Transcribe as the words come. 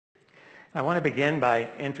I want to begin by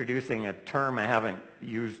introducing a term I haven't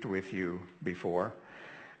used with you before,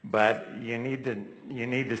 but you need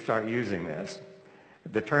to start using this.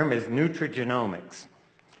 The term is nutrigenomics.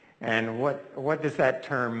 And what does that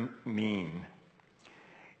term mean?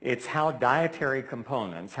 It's how dietary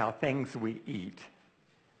components, how things we eat,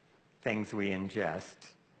 things we ingest,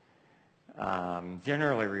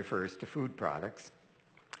 generally refers to food products,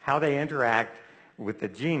 how they interact with the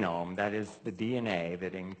genome, that is the DNA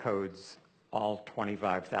that encodes all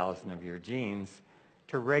 25,000 of your genes,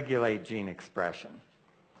 to regulate gene expression.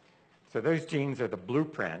 So those genes are the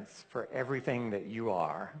blueprints for everything that you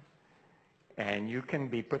are, and you can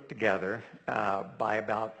be put together by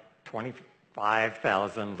about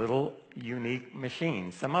 25,000 little unique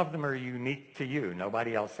machines. Some of them are unique to you.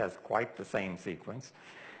 Nobody else has quite the same sequence.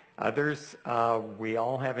 Others we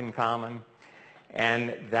all have in common,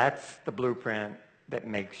 and that's the blueprint that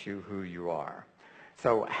makes you who you are.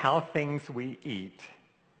 So how things we eat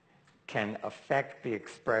can affect the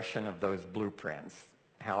expression of those blueprints,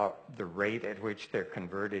 how the rate at which they're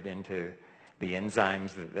converted into the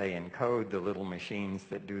enzymes that they encode, the little machines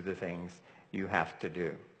that do the things you have to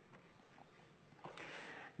do.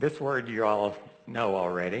 This word you all know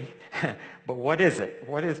already, but what is it?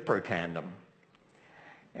 What is Protandim?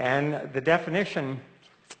 And the definition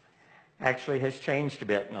actually has changed a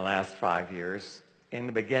bit in the last 5 years. In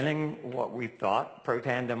the beginning, what we thought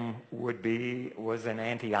Protandim would be was an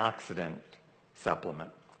antioxidant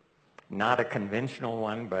supplement. Not a conventional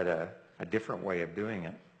one, but a different way of doing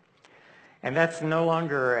it. And that's no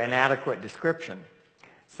longer an adequate description.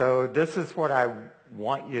 So this is what I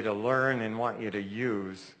want you to learn and want you to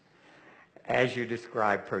use as you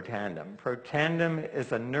describe Protandim. Protandim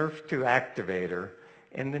is a Nrf2 activator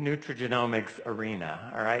in the nutrigenomics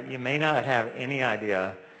arena, all right? You may not have any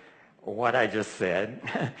idea what I just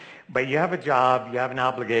said, but you have a job, you have an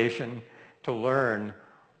obligation to learn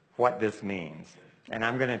what this means. And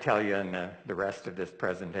I'm going to tell you in the rest of this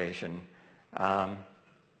presentation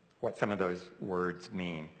what some of those words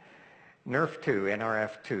mean. Nrf2,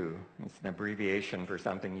 Nrf2, it's an abbreviation for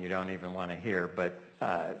something you don't even want to hear, but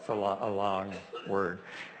it's a long word.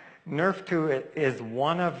 Nrf2 is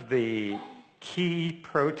one of the key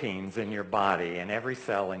proteins in your body, in every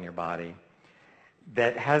cell in your body,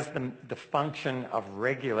 that has the function of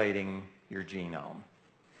regulating your genome.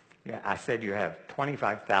 Yeah, I said you have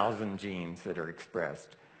 25,000 genes that are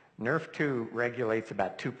expressed. Nrf2 regulates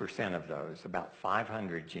about 2% of those, about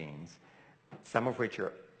 500 genes, some of which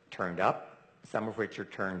are turned up, some of which are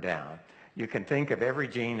turned down. You can think of every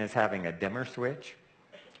gene as having a dimmer switch,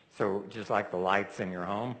 so just like the lights in your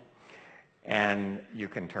home, and you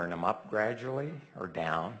can turn them up gradually or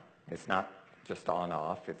down. It's not just on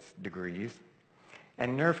off, it's degrees.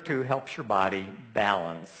 And Nrf2 helps your body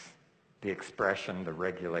balance the expression, the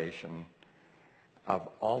regulation of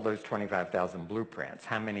all those 25,000 blueprints.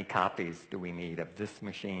 How many copies do we need of this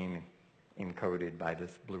machine encoded by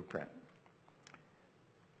this blueprint?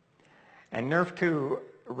 And Nrf2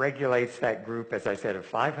 regulates that group, as I said, of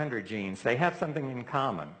 500 genes. They have something in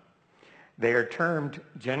common. They are termed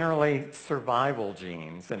generally survival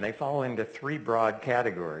genes, and they fall into three broad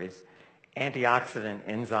categories. Antioxidant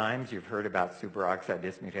enzymes, you've heard about superoxide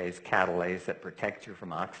dismutase catalase that protect you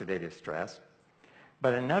from oxidative stress.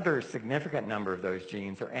 But another significant number of those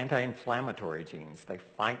genes are anti-inflammatory genes. They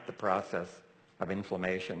fight the process of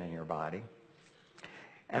inflammation in your body.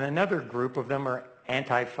 And another group of them are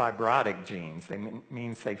antifibrotic genes. That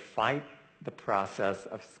means they fight the process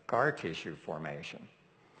of scar tissue formation.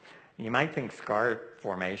 You might think scar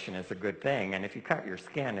formation is a good thing, and if you cut your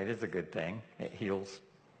skin, it is a good thing. It heals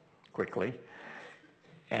quickly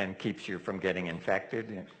and keeps you from getting infected.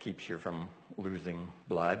 It keeps you from losing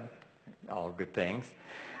blood, all good things.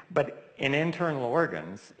 But in internal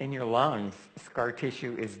organs, in your lungs, scar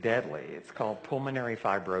tissue is deadly. It's called pulmonary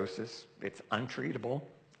fibrosis. It's untreatable,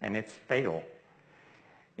 and it's fatal.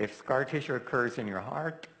 If scar tissue occurs in your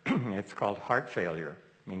heart, it's called heart failure.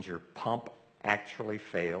 It means your pump actually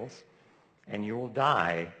fails, and you will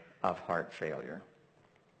die of heart failure.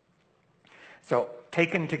 So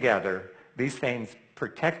taken together, these things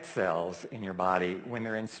protect cells in your body when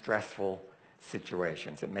they're in stressful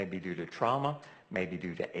situations. It may be due to trauma, may be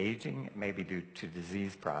due to aging, it may be due to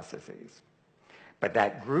disease processes. But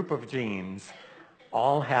that group of genes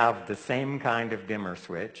all have the same kind of dimmer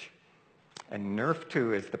switch, and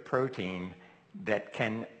Nrf2 is the protein that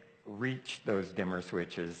can reach those dimmer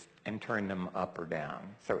switches and turn them up or down.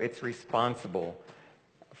 So it's responsible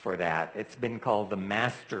for that. It's been called the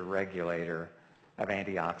master regulator of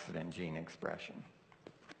antioxidant gene expression.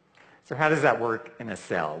 So how does that work in a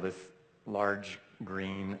cell? This large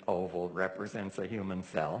green oval represents a human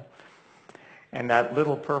cell. And that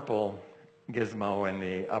little purple gizmo in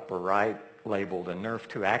the upper right labeled a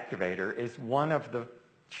Nrf2 activator is one of the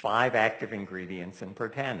 5 active ingredients in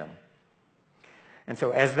Protandim. And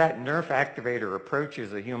so as that Nrf activator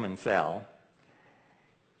approaches a human cell,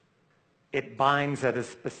 it binds at a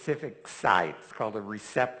specific site. It's called a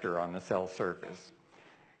receptor on the cell surface.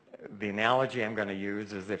 The analogy I'm going to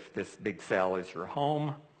use is if this big cell is your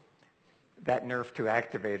home, that Nrf2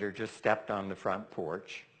 activator just stepped on the front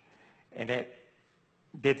porch, and it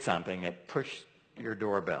did something. It pushed your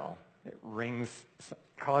doorbell. It rings,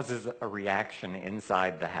 causes a reaction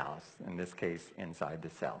inside the house, in this case, inside the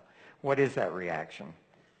cell. What is that reaction?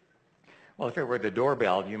 Well, if it were the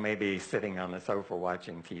doorbell, you may be sitting on the sofa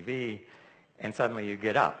watching TV, and suddenly you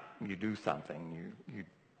get up, you do something, you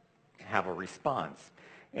have a response.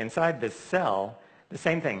 Inside this cell, the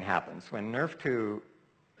same thing happens. When Nrf2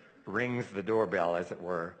 rings the doorbell, as it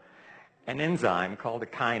were, an enzyme called a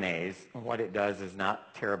kinase, what it does is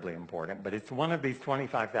not terribly important, but it's one of these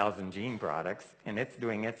 25,000 gene products, and it's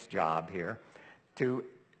doing its job here to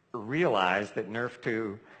realize that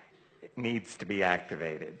Nrf2 needs to be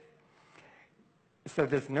activated. So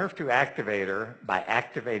this Nrf2 activator, by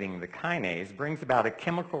activating the kinase, brings about a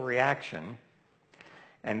chemical reaction,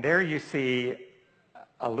 and there you see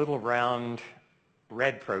a little round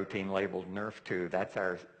red protein labeled Nrf2. That's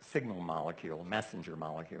our signal molecule, messenger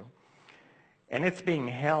molecule. And it's being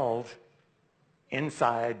held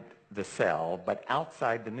inside the cell, but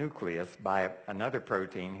outside the nucleus by another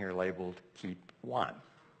protein here labeled KEAP1.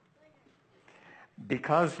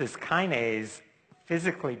 Because this kinase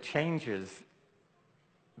physically changes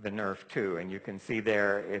the Nrf2, and you can see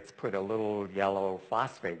there it's put a little yellow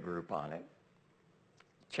phosphate group on it,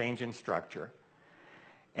 change in structure.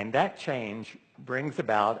 And that change brings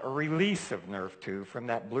about a release of Nrf2 from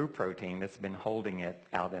that blue protein that's been holding it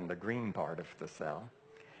out in the green part of the cell,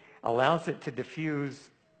 allows it to diffuse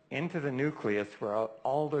into the nucleus where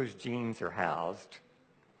all those genes are housed.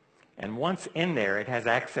 And once in there, it has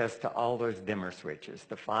access to all those dimmer switches,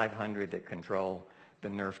 the 500 that control the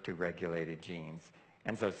Nrf2 regulated genes.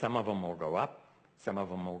 And so some of them will go up, some of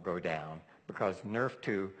them will go down, because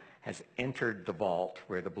Nrf2 has entered the vault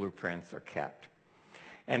where the blueprints are kept.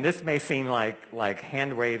 And this may seem like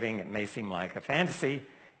hand-waving, it may seem like a fantasy.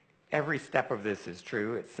 Every step of this is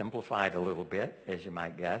true. It's simplified a little bit, as you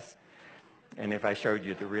might guess. And if I showed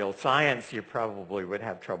you the real science, you probably would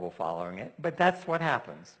have trouble following it. But that's what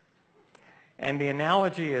happens. And the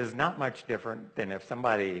analogy is not much different than if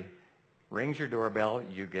somebody rings your doorbell,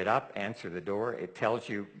 you get up, answer the door, it tells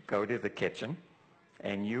you go to the kitchen,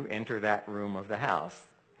 and you enter that room of the house.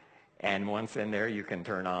 And once in there, you can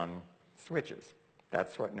turn on switches.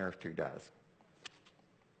 That's what Nrf2 does.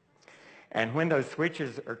 And when those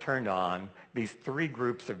switches are turned on, these 3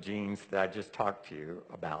 groups of genes that I just talked to you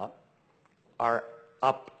about are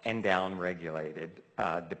up and down regulated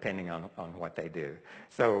depending on what they do.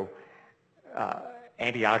 So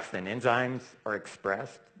antioxidant enzymes are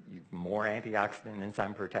expressed, more antioxidant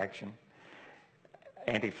enzyme protection.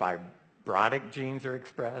 Antifibrotic genes are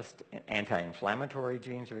expressed, anti-inflammatory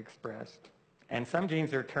genes are expressed. And some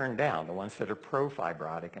genes are turned down, the ones that are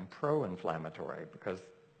pro-fibrotic and pro-inflammatory, because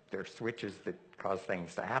they're switches that cause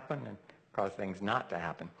things to happen and cause things not to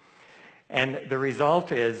happen. And the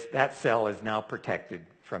result is that cell is now protected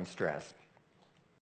from stress.